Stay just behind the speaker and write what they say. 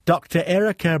Dr.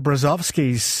 Erica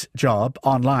Brozovsky's job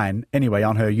online, anyway,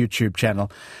 on her YouTube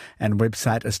channel and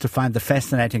website, is to find the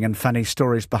fascinating and funny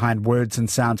stories behind words and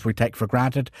sounds we take for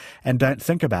granted and don't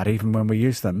think about even when we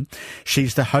use them.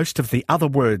 She's the host of the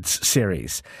Otherwords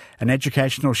series, an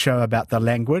educational show about the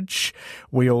language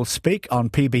we all speak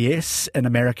on PBS in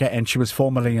America, and she was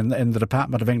formerly in the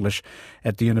Department of English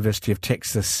at the University of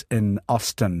Texas in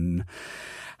Austin.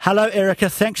 Hello,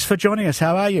 Erica. Thanks for joining us.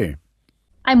 How are you?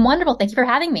 I'm wonderful. Thank you for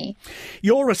having me.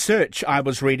 Your research, I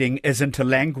was reading, is into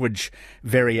language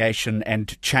variation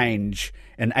and change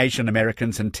in Asian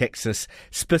Americans in Texas,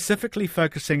 specifically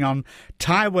focusing on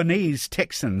Taiwanese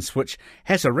Texans, which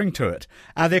has a ring to it.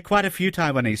 Are there quite a few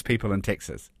Taiwanese people in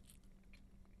Texas?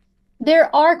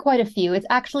 There are quite a few. It's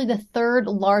actually the third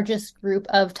largest group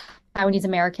of Taiwanese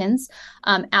Americans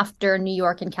after New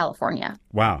York and California.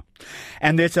 Wow.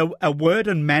 And there's a word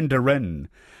in Mandarin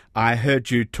I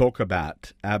heard you talk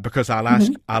about, because I'll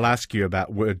ask you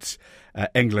about words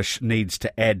English needs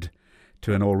to add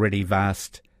to an already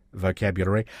vast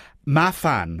vocabulary.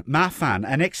 Mafan,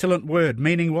 an excellent word,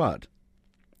 meaning what?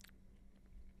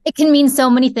 It can mean so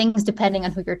many things depending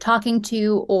on who you're talking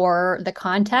to or the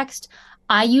context.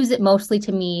 I use it mostly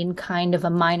to mean kind of a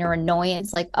minor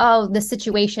annoyance, like, oh, the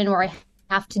situation where I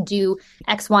have to do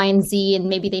X, Y, and Z, and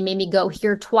maybe they made me go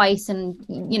here twice. And,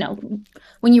 you know,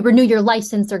 when you renew your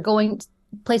license or going to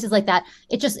places like that,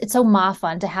 it's so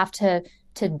fun to have to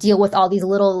deal with all these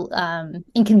little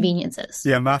inconveniences.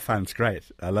 Yeah, mafan's great.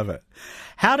 I love it.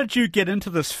 How did you get into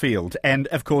this field and,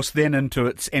 of course, then into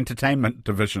its entertainment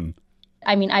division?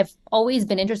 I mean, I've always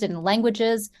been interested in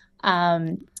languages,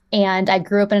 and I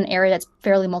grew up in an area that's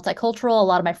fairly multicultural. A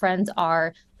lot of my friends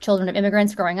are children of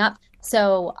immigrants growing up.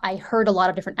 So I heard a lot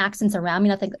of different accents around me,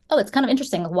 and I think, oh, it's kind of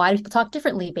interesting. Why do people talk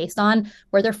differently based on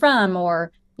where they're from,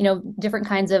 or, you know, different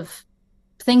kinds of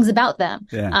things about them,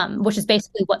 which is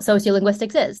basically what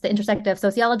sociolinguistics is, the intersect of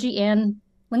sociology and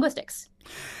linguistics.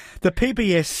 The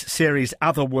PBS series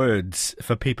Otherwords,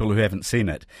 for people who haven't seen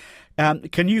it,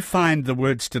 can you find the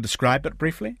words to describe it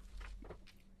briefly?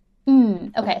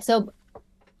 Okay, so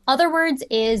Otherwords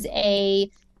is a,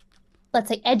 let's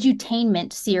say,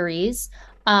 edutainment series.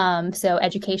 So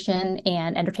education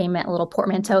and entertainment, a little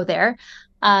portmanteau there.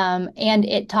 And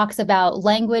it talks about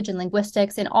language and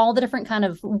linguistics and all the different kind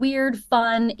of weird,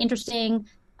 fun, interesting,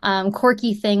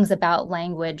 quirky things about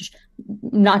language,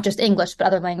 not just English, but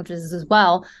other languages as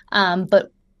well.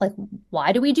 But like,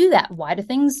 why do we do that? Why do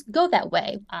things go that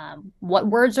way? What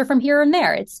words are from here and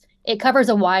there? It covers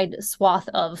a wide swath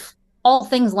of all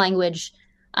things language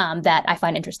that I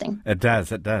find interesting. It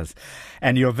does.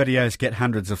 And your videos get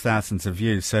hundreds of thousands of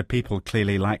views, so people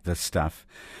clearly like this stuff.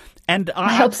 And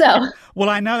I hope so. Well,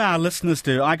 I know our listeners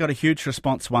do. I got a huge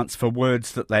response once for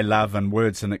words that they love and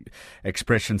words and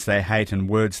expressions they hate and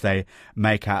words they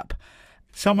make up.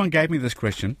 Someone gave me this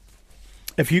question.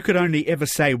 If you could only ever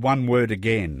say one word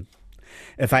again,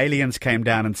 if aliens came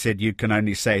down and said you can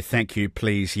only say thank you,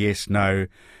 please, yes, no,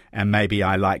 and maybe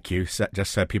I like you,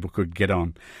 just so people could get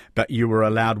on, but you were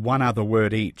allowed one other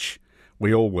word each,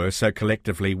 we all were, so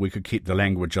collectively we could keep the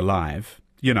language alive.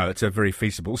 You know, it's a very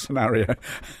feasible scenario.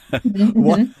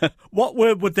 What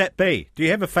word would that be? Do you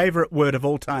have a favourite word of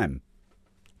all time?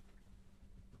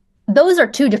 Those are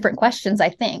two different questions, I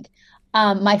think.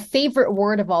 My favorite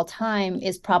word of all time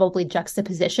is probably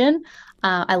juxtaposition.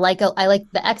 I like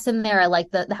the X in there. I like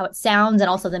how it sounds and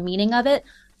also the meaning of it.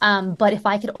 But if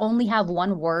I could only have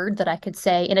one word that I could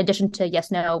say in addition to yes,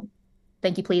 no,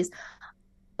 thank you, please.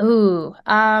 Ooh,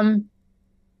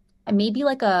 maybe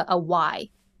like a why.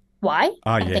 Why?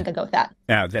 Oh, yeah. I think I'd go with that.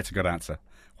 Yeah, that's a good answer.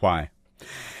 Why?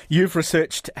 You've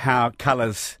researched how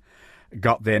colours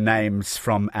got their names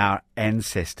from our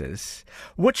ancestors.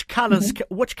 Which colours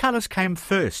came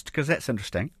first? Because that's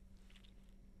interesting.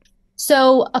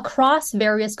 So across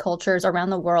various cultures around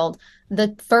the world,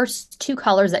 the first two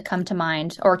colors that come to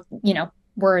mind, or, you know,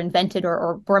 were invented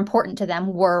or were important to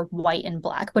them, were white and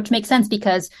black, which makes sense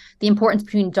because the importance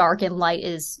between dark and light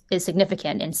is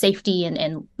significant in safety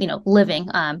and you know, living.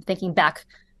 Thinking back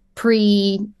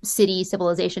pre-city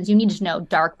civilizations, you need to know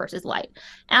dark versus light.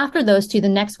 After those two, the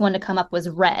next one to come up was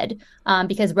red,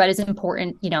 because red is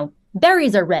important. You know,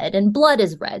 berries are red and blood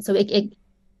is red. So it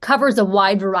covers a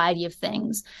wide variety of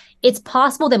things. It's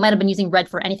possible they might have been using red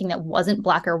for anything that wasn't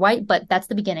black or white, but that's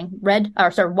the beginning. White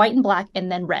and black,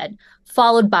 and then red,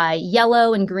 followed by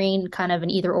yellow and green, kind of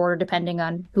in either order, depending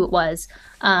on who it was.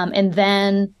 And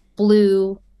then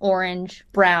blue, orange,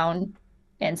 brown,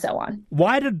 and so on.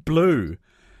 Why did blue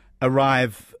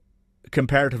arrive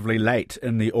comparatively late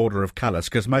in the order of colours?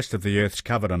 Because most of the Earth's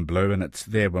covered in blue, and it's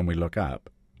there when we look up.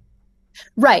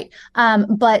 Right.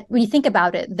 But when you think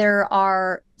about it,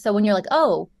 so when you're like,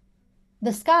 oh,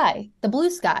 the sky, the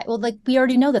blue sky. Well, like we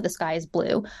already know that the sky is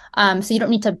blue. So you don't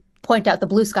need to point out the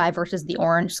blue sky versus the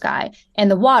orange sky. And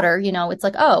the water, it's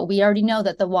like, oh, we already know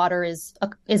that the water is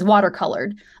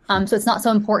watercolored. So it's not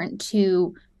so important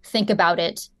to think about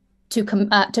it to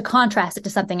contrast it to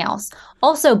something else.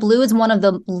 Also, blue is one of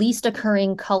the least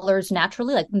occurring colors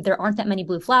naturally. Like there aren't that many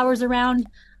blue flowers around.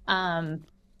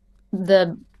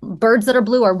 The birds that are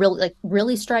blue are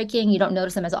really striking. You don't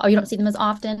see them as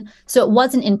often. So it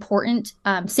wasn't important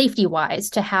safety wise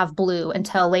to have blue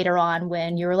until later on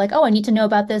when you were like, oh, I need to know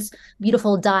about this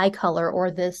beautiful dye color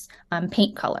or this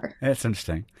paint color. That's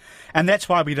interesting. And that's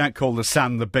why we don't call the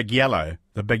sun the big yellow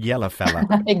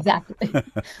fella. Exactly.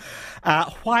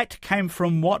 White came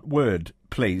from what word,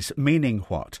 please? Meaning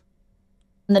what?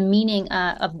 The meaning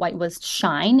of white was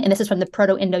shine, and this is from the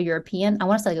Proto-Indo-European. I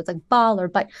want to say it's like ball or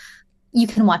but you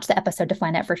can watch the episode to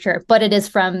find out for sure. But it is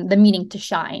from the meaning to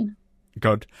shine.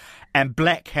 Good. And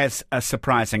black has a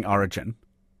surprising origin.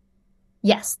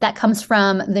 Yes, that comes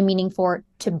from the meaning for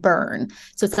to burn.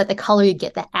 So it's like the color you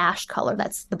get, the ash color.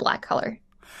 That's the black color.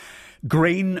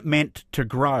 Green meant to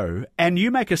grow. And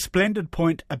you make a splendid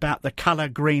point about the colour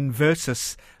green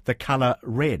versus the colour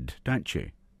red, don't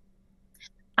you?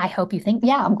 I hope you think,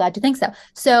 yeah, I'm glad you think so.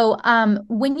 So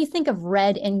when you think of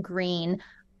red and green,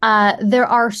 there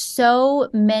are so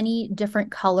many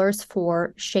different colors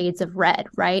for shades of red,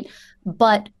 right?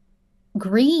 But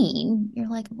green, you're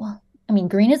like, well, I mean,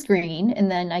 green is green. And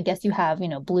then I guess you have,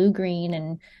 blue, green,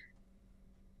 and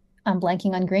I'm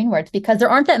blanking on green words because there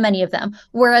aren't that many of them.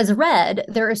 Whereas red,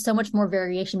 there is so much more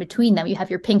variation between them. You have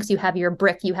your pinks, you have your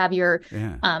brick, you have your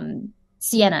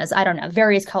siennas, I don't know,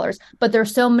 various colors. But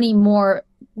there's so many more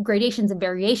gradations and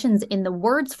variations in the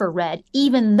words for red,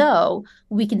 even though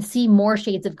we can see more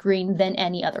shades of green than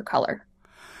any other color.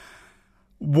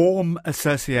 Warm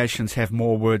associations have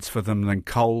more words for them than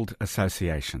cold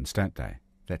associations, don't they?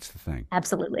 That's the thing.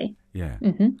 Absolutely. Yeah.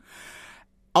 Mm-hmm.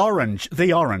 Orange,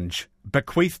 the orange,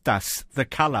 bequeathed us the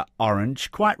colour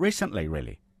orange quite recently,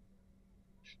 really.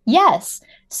 Yes.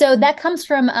 So that comes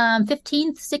from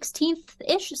 15th,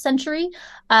 16th-ish century.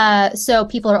 So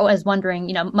people are always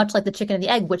wondering, much like the chicken and the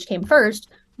egg, which came first?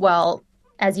 Well,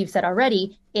 as you've said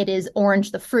already, it is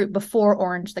orange the fruit before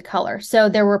orange the color. So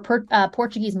there were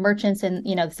Portuguese merchants in,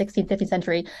 the 16th, 15th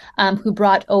century who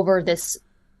brought over this,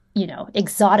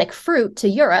 exotic fruit to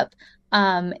Europe.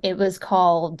 It was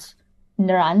called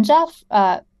naranja.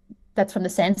 That's from the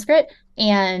Sanskrit.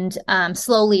 And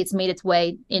slowly it's made its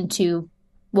way into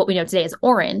what we know today as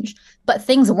orange. But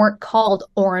things weren't called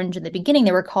orange in the beginning.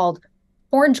 They were called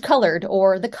orange colored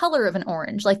or the color of an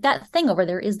orange. Like that thing over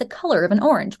there is the color of an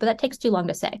orange, but that takes too long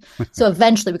to say. So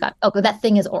eventually we got, that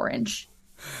thing is orange.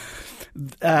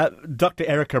 Dr.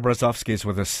 Erica Brozovsky is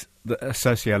with us, a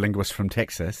sociolinguist from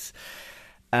Texas.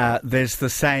 There's the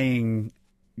saying,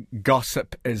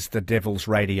 gossip is the devil's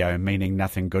radio, meaning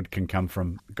nothing good can come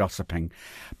from gossiping.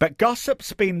 But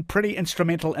gossip's been pretty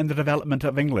instrumental in the development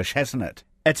of English, hasn't it?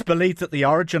 It's believed that the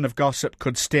origin of gossip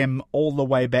could stem all the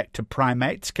way back to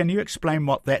primates. Can you explain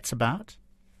what that's about?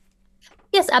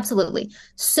 Yes, absolutely.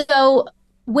 So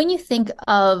when you think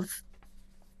of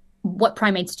what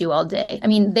primates do all day, I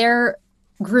mean, they're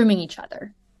grooming each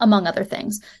other, among other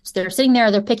things. So they're sitting there,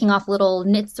 they're picking off little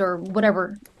nits or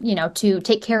whatever, to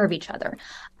take care of each other.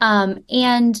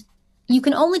 And you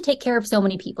can only take care of so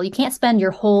many people. You can't spend your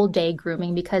whole day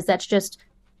grooming because that's just,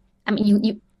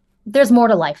 there's more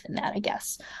to life than that, I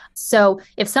guess. So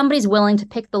if somebody's willing to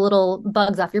pick the little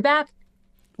bugs off your back,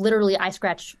 literally I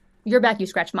scratch your back, you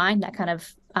scratch mine, that kind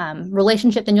of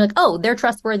relationship, then you're like, oh, they're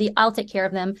trustworthy, I'll take care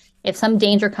of them. If some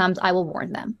danger comes, I will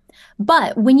warn them.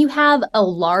 But when you have a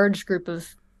large group of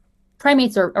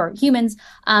primates or humans,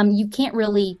 you can't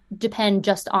really depend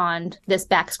just on this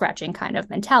back scratching kind of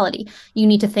mentality. You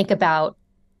need to think about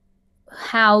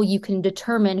how you can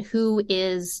determine who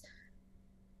is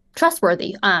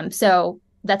trustworthy. So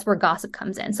that's where gossip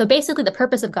comes in. So basically the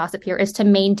purpose of gossip here is to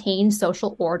maintain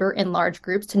social order in large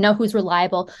groups, to know who's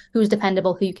reliable, who's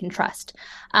dependable, who you can trust.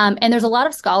 And there's a lot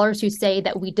of scholars who say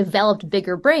that we developed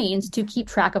bigger brains to keep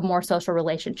track of more social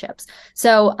relationships.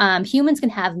 So humans can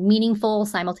have meaningful,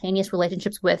 simultaneous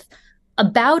relationships with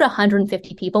about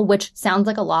 150 people, which sounds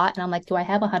like a lot. And I'm like, do I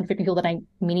have 150 people that I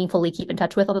meaningfully keep in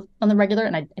touch with on the regular?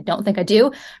 And I don't think I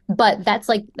do. But that's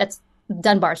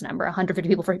Dunbar's number, 150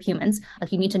 people for humans.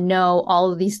 Like you need to know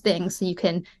all of these things so you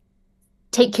can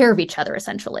take care of each other,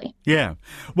 essentially. Yeah.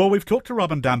 Well, we've talked to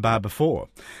Robin Dunbar before,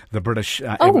 the British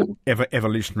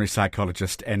evolutionary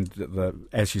psychologist and,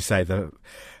 as you say, the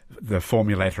the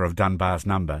formulator of Dunbar's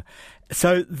number.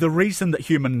 So the reason that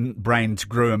human brains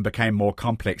grew and became more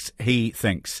complex, he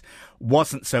thinks,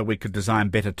 wasn't so we could design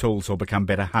better tools or become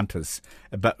better hunters,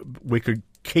 but we could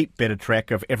keep better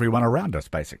track of everyone around us,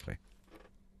 basically.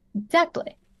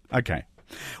 Exactly. Okay.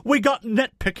 We got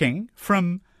nitpicking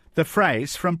from the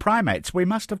phrase from primates. We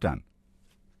must have done.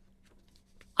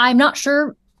 I'm not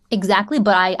sure exactly,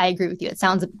 but I agree with you. It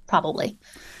sounds probably.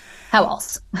 How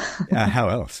else? How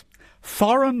else?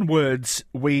 Foreign words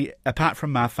apart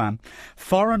from Marfan,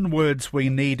 foreign words we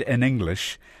need in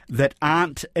English that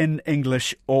aren't in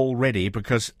English already,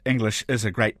 because English is a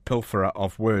great pilferer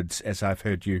of words, as I've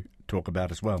heard you talk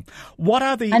about as well. What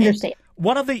are the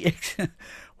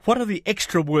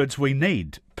extra words we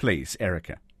need, please,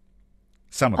 Erica?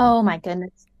 Some of them. Oh my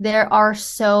goodness. There are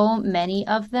so many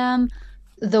of them.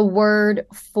 The word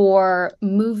for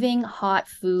moving hot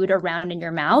food around in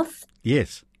your mouth.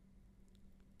 Yes.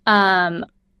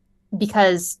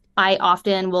 Because I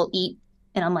often will eat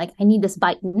and I'm like, I need this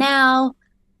bite now,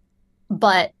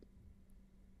 but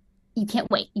you can't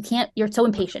wait. You're so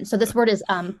impatient. So this word is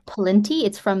plinti.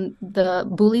 It's from the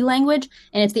Buli language,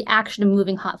 and it's the action of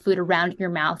moving hot food around in your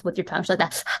mouth with your tongue. So like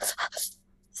that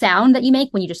sound that you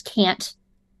make when you can't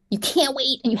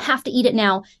wait and you have to eat it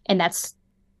now. And that's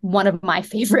one of my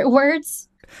favorite words.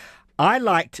 I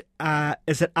liked,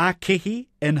 is it akihi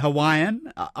in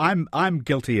Hawaiian? I'm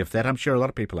guilty of that. I'm sure a lot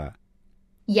of people are.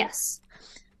 Yes.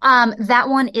 That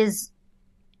one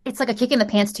it's like a kick in the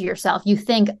pants to yourself. You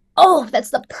think, oh,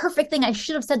 that's the perfect thing. I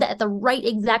should have said that at the right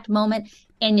exact moment.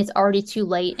 And it's already too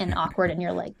late and awkward. And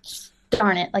you're like,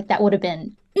 darn it. Like that would have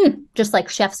been just like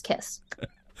chef's kiss.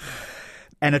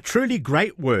 And a truly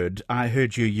great word I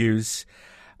heard you use,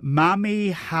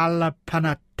 mami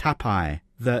halapanatapai,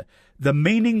 the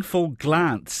meaningful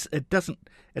glance.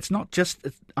 It's not just,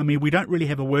 we don't really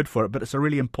have a word for it, but it's a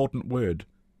really important word.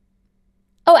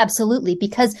 Oh, absolutely.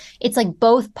 Because it's like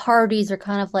both parties are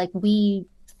kind of like, we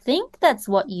think that's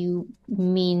what you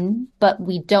mean, but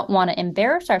we don't want to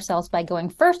embarrass ourselves by going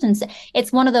first. And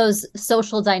it's one of those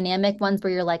social dynamic ones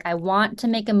where you're like, I want to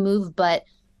make a move, but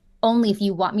only if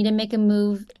you want me to make a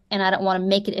move. And I don't want to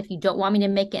make it if you don't want me to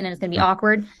make it. And it's going to be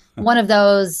awkward. One of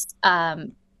those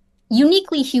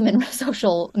uniquely human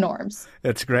social norms.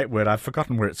 It's a great word. I've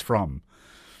forgotten where it's from,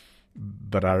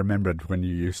 but I remembered when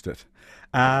you used it.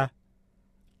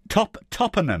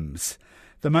 Toponyms,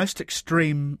 the most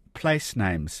extreme place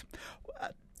names.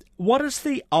 What is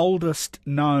the oldest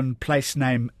known place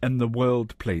name in the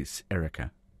world, please,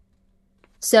 Erica?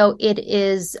 So it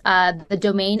is the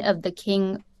domain of the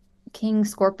King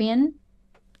Scorpion,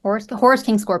 Horus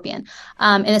King Scorpion.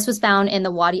 And this was found in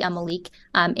the Wadi al-Malik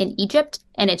in Egypt.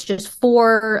 And it's just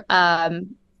 4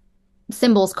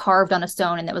 symbols carved on a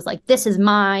stone. And it was like, this is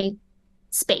my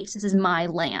space. This is my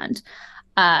land.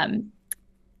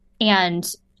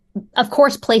 And of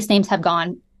course, place names have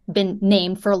been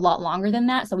named for a lot longer than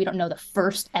that. So we don't know the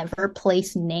first ever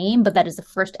place name, but that is the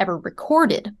first ever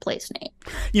recorded place name.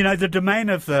 You know, the domain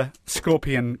of the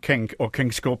Scorpion King or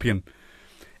King Scorpion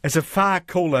is a far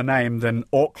cooler name than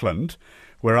Auckland,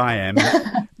 where I am,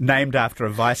 named after a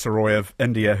viceroy of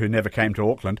India who never came to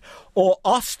Auckland, or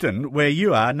Austin, where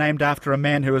you are, named after a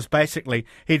man who was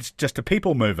he's just a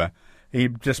people mover. He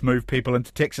just moved people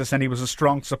into Texas, and he was a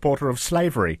strong supporter of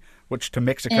slavery, which to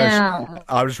Mexico's... Yeah.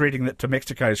 I was reading that to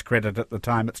Mexico's credit at the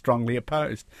time, it strongly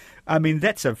opposed. I mean,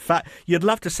 that's you'd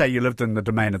love to say you lived in the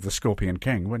domain of the Scorpion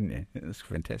King, wouldn't you? It's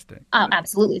fantastic. Oh,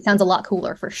 absolutely. It sounds a lot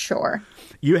cooler, for sure.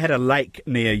 You had a lake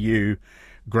near you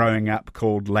growing up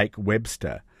called Lake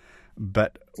Webster,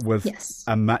 but with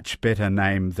a much better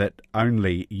name that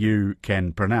only you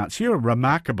can pronounce. You're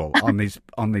remarkable on these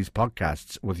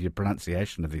podcasts with your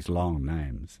pronunciation of these long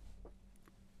names.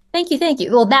 Thank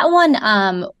you. Well, that one,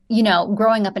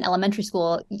 growing up in elementary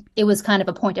school, it was kind of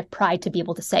a point of pride to be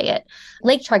able to say it.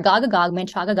 Lake Chargagagog,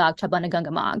 Menchagagog,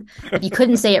 Chabunagungamog. If you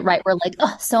couldn't say it right, we're like,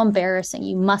 oh, so embarrassing.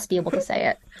 You must be able to say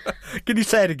it. Can you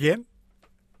say it again?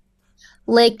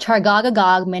 Lake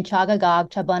Chargagagog, Menchagagog,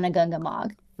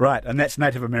 Chabunagungamog. Right, and that's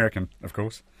Native American, of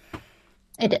course.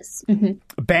 It is.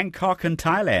 Mm-hmm. Bangkok in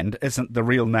Thailand isn't the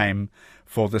real name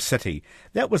for the city.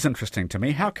 That was interesting to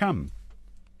me. How come?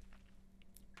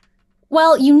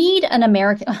 Well, you need an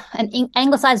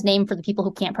anglicized name for the people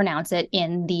who can't pronounce it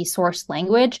in the source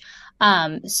language.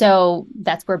 So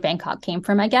that's where Bangkok came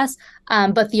from, I guess.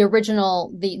 But the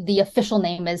original, the official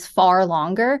name is far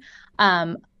longer.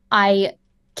 I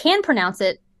can pronounce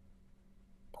it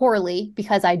poorly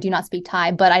because I do not speak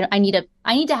Thai, but I need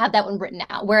to have that one written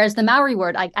out. Whereas the Maori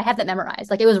word, I have that memorized.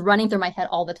 Like it was running through my head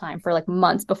all the time for like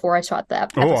months before I shot the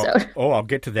episode. I'll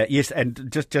get to that. Yes,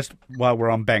 and just while we're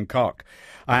on Bangkok,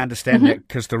 I understand that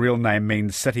because the real name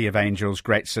means City of Angels,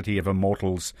 Great City of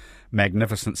Immortals,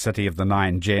 Magnificent City of the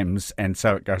Nine Gems, and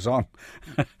so it goes on.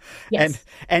 Yes.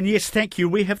 And yes, thank you.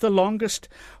 We have the longest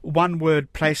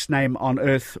one-word place name on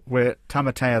earth where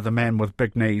Tamatea, the man with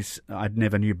big knees, I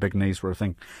never knew big knees were a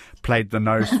thing, played the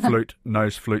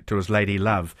nose flute to his lady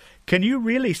love. Can you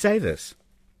really say this?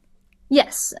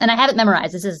 Yes, and I have it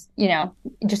memorized. This is,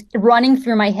 just running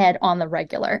through my head on the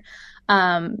regular.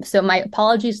 So my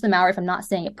apologies to the Maori if I'm not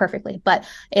saying it perfectly, but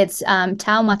it's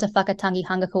Tau matawhaka tangi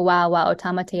hanga kawa wa o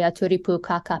tamatea turipu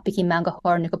kaka piki manga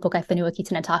hor nukapukai whenua ki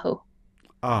tina tahu.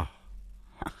 Oh,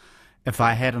 if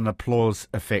I had an applause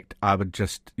effect, I would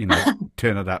just,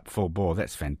 turn it up full bore.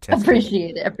 That's fantastic.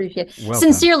 Appreciate it. Well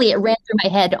Sincerely, done. It ran through my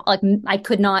head. Like I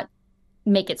could not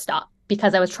make it stop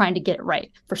because I was trying to get it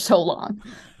right for so long.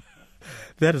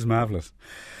 That is marvellous.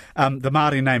 The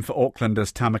Māori name for Auckland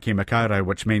is Tamaki Makaurau,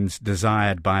 which means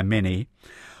desired by many,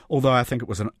 although I think it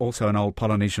was also an old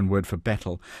Polynesian word for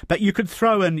battle. But you could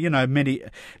throw in, many...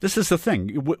 This is the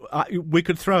thing. We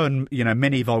could throw in,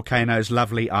 many volcanoes,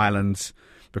 lovely islands,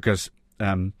 because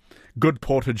good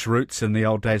portage routes in the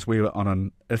old days. We were on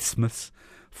an isthmus,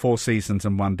 4 seasons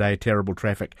in one day, terrible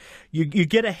traffic. You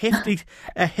get a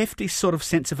hefty sort of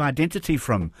sense of identity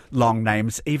from long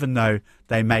names, even though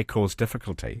they may cause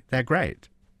difficulty. They're great.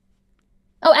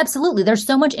 Oh, absolutely. There's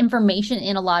so much information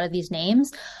in a lot of these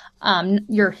names.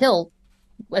 Your hill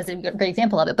was a great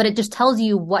example of it, but it just tells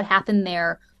you what happened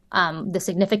there, the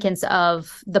significance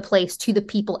of the place to the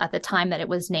people at the time that it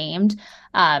was named.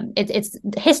 It's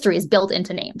history is built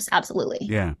into names. Absolutely.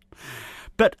 Yeah.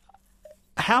 But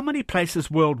how many places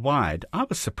worldwide, I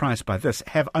was surprised by this,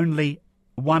 have only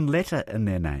one letter in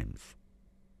their names?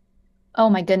 Oh,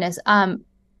 my goodness.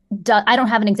 I don't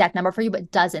have an exact number for you,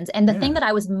 but dozens. And the thing that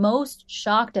I was most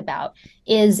shocked about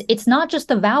is it's not just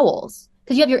the vowels,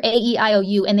 because you have your A, E, I, O,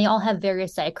 U, and they all have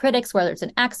various diacritics, whether it's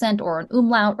an accent or an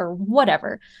umlaut or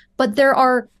whatever. But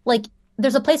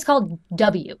there's a place called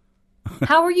W.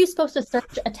 How are you supposed to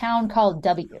search a town called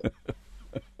W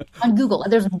on Google?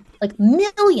 There's like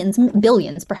millions,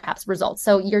 billions, perhaps, results.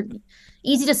 So you're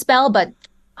easy to spell, but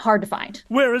hard to find.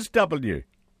 Where is W?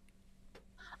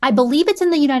 I believe it's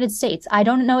in the United States. I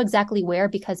don't know exactly where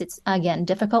because it's, again,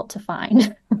 difficult to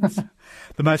find.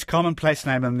 The most common place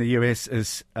name in the US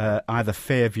is either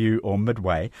Fairview or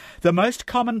Midway. The most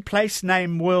common place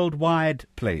name worldwide,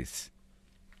 please.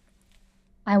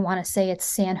 I want to say it's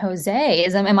San Jose.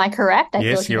 Am I correct?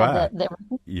 Yes, you are.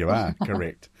 You are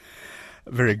correct.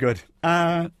 Very good.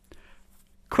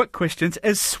 Quick questions.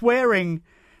 Is swearing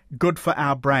good for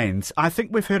our brains? I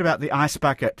think we've heard about the ice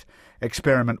bucket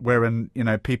experiment wherein,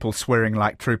 people swearing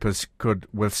like troopers could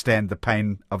withstand the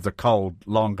pain of the cold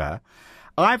longer.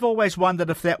 I've always wondered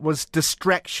if that was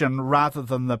distraction rather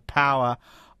than the power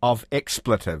of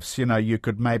expletives. You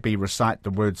could maybe recite the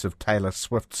words of Taylor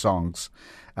Swift songs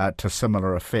to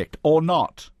similar effect, or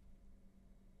not.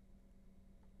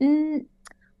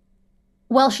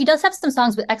 Well, she does have some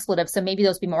songs with expletives, so maybe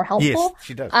those would be more helpful. Yes,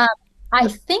 she does. I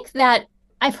think that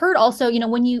I've heard also,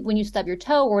 when you stub your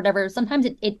toe or whatever, sometimes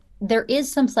there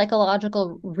is some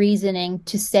psychological reasoning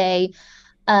to say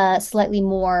a slightly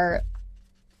more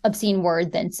obscene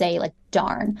word than say like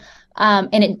darn.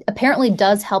 And it apparently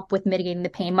does help with mitigating the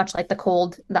pain, much like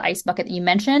the ice bucket that you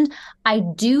mentioned. I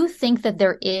do think that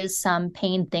there is some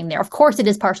pain thing there. Of course, it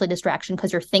is partially distraction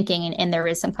because you're thinking and there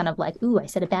is some kind of like, ooh, I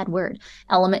said a bad word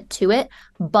element to it.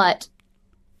 But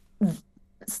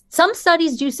some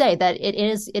studies do say that it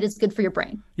is good for your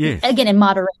brain. Yes. Again, in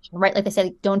moderation, right? Like they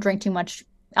say, don't drink too much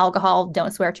alcohol,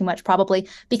 don't swear too much, probably,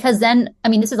 because then,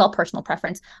 this is all personal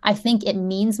preference. I think it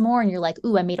means more and you're like,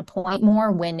 ooh, I made a point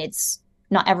more when it's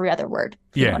not every other word.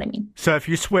 You know what I mean? So if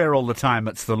you swear all the time,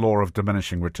 it's the law of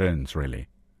diminishing returns, really.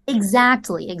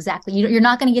 Exactly. You're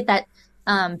not going to get that,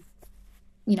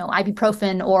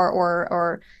 ibuprofen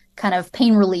or kind of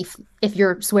pain relief if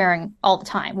you're swearing all the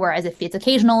time. Whereas if it's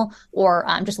occasional or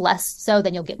just less so,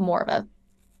 then you'll get more of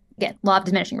law of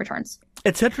diminishing returns.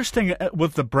 It's interesting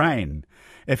with the brain,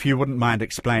 if you wouldn't mind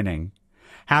explaining,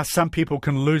 how some people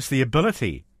can lose the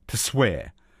ability to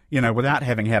swear, without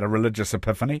having had a religious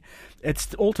epiphany.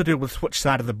 It's all to do with which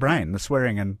side of the brain the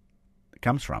swearing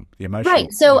comes from, the emotion.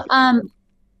 Right. So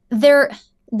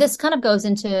this kind of goes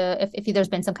into if there's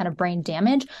been some kind of brain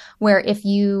damage, where if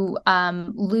you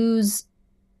lose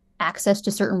access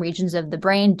to certain regions of the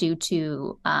brain due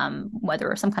to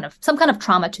whether some kind of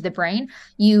trauma to the brain,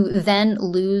 you then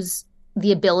lose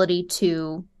the ability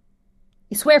to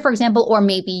swear, for example, or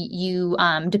maybe you,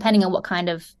 depending on what kind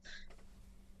of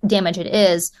damage it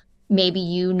is, maybe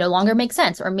you no longer make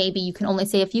sense, or maybe you can only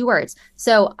say a few words.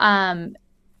 So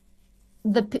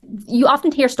you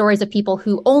often hear stories of people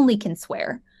who only can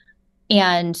swear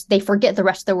and they forget the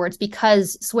rest of the words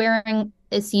because swearing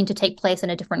is seen to take place in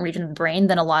a different region of the brain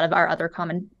than a lot of our other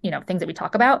common, things that we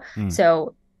talk about.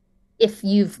 So if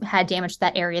you've had damage to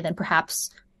that area, then perhaps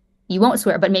you won't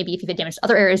swear. But maybe if you've had damage to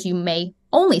other areas, you may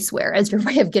only swear as your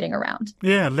way of getting around.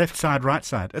 Yeah, left side, right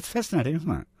side. It's fascinating,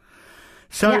 isn't it?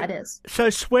 So, yeah, it is. So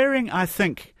swearing, I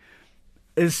think,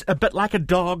 is a bit like a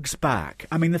dog's bark.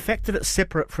 I mean, the fact that it's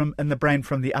separate in the brain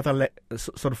from the other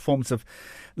sort of forms of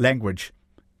language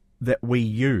that we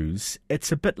use,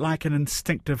 it's a bit like an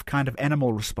instinctive kind of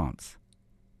animal response.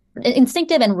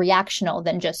 Instinctive and reactional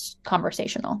than just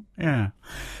conversational. Yeah.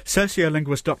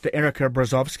 Sociolinguist Dr. Erica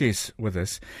Brozovsky is with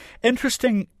us.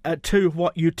 Interesting, too,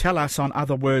 what you tell us on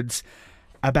Otherwords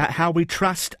about how we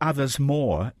trust others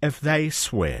more if they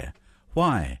swear.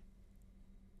 Why?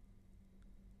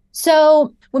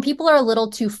 So when people are a little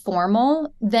too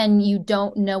formal, then you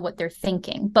don't know what they're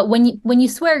thinking. But when you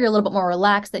swear, you're a little bit more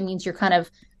relaxed. That means you're kind of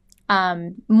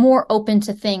more open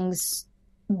to things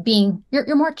being,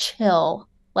 you're more chill,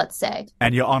 let's say.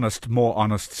 And your more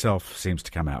honest self seems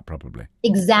to come out, probably.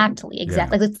 Exactly. Yeah.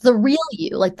 Like it's the real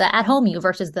you, like the at-home you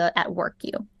versus the at-work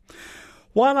you.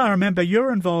 While I remember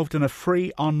you're involved in a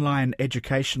free online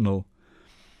educational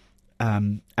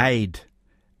aid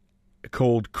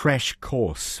called Crash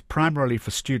Course, primarily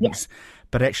for students,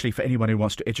 but actually for anyone who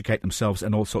wants to educate themselves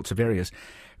in all sorts of areas.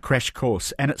 Crash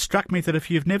Course. And it struck me that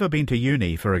if you've never been to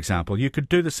uni, for example, you could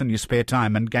do this in your spare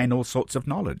time and gain all sorts of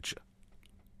knowledge.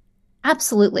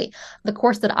 Absolutely. The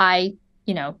course that I,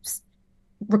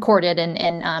 recorded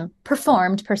and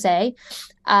performed, per se,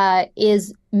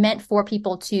 is meant for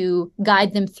people to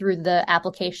guide them through the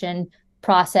application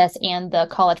process and the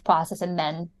college process, and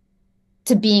then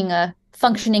to being a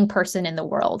functioning person in the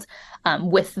world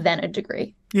with then a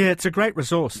degree. Yeah, it's a great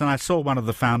resource. And I saw one of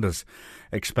the founders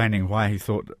explaining why he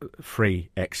thought free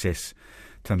access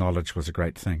to knowledge was a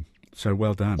great thing. So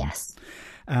well done. Yes.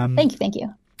 Thank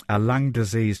you. A lung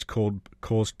disease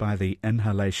caused by the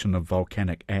inhalation of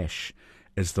volcanic ash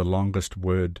is the longest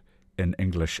word in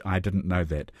English. I didn't know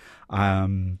that.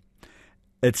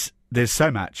 There's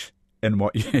so much in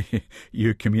what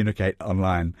you communicate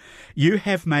online. You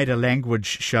have made a language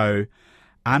show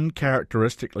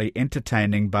uncharacteristically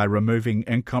entertaining by removing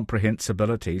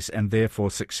incomprehensibilities and therefore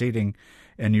succeeding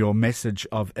in your message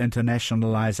of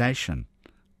internationalization.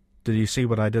 Did you see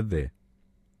what I did there?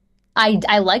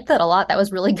 I liked that a lot. That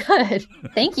was really good.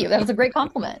 Thank you. That was a great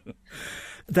compliment.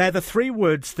 They're the three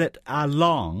words that are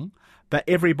long, but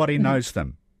everybody knows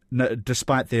them,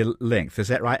 despite their length. Is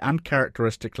that right?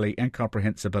 Uncharacteristically,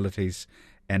 incomprehensibilities,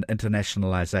 and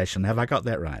internationalization. Have I got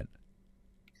that right?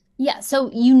 Yeah. So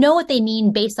you know what they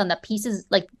mean based on the pieces,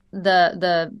 like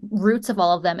the roots of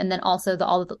all of them, and then also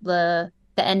all of the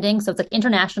endings. So it's like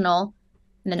international,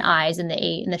 and then I's and the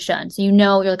A and the shun. So you're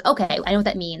like, okay, I know what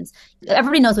that means.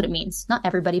 Everybody knows what it means. Not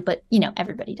everybody, but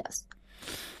everybody does.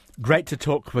 Great to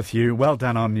talk with you. Well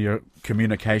done on your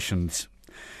communications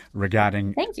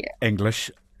regarding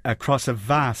English across a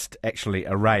vast, actually,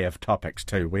 array of topics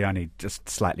too. We only just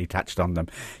slightly touched on them.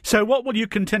 So what will you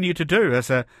continue to do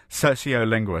as a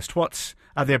sociolinguist?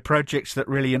 Are there projects that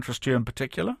really interest you in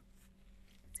particular?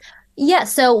 Yeah,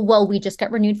 we just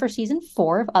got renewed for season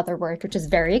 4 of Otherwords, which is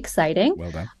very exciting.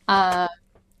 Well done.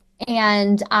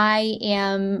 And I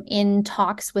am in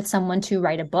talks with someone to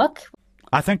write a book.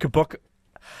 I think a book...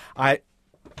 I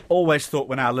always thought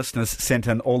when our listeners sent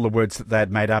in all the words that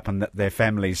they'd made up and that their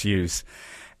families use,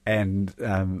 and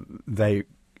it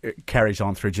carries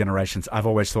on through generations, I've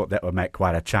always thought that would make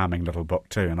quite a charming little book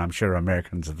too, and I'm sure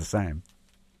Americans are the same.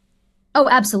 Oh,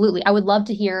 absolutely. I would love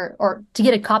to hear or to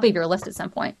get a copy of your list at some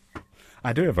point.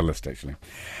 I do have a list, actually.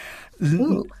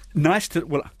 Nice to...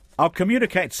 Well, I'll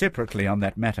communicate separately on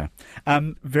that matter.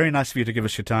 Very nice of you to give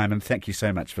us your time, and thank you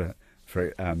so much for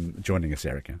joining us,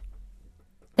 Erica.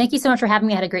 Thank you so much for having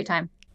me. I had a great time.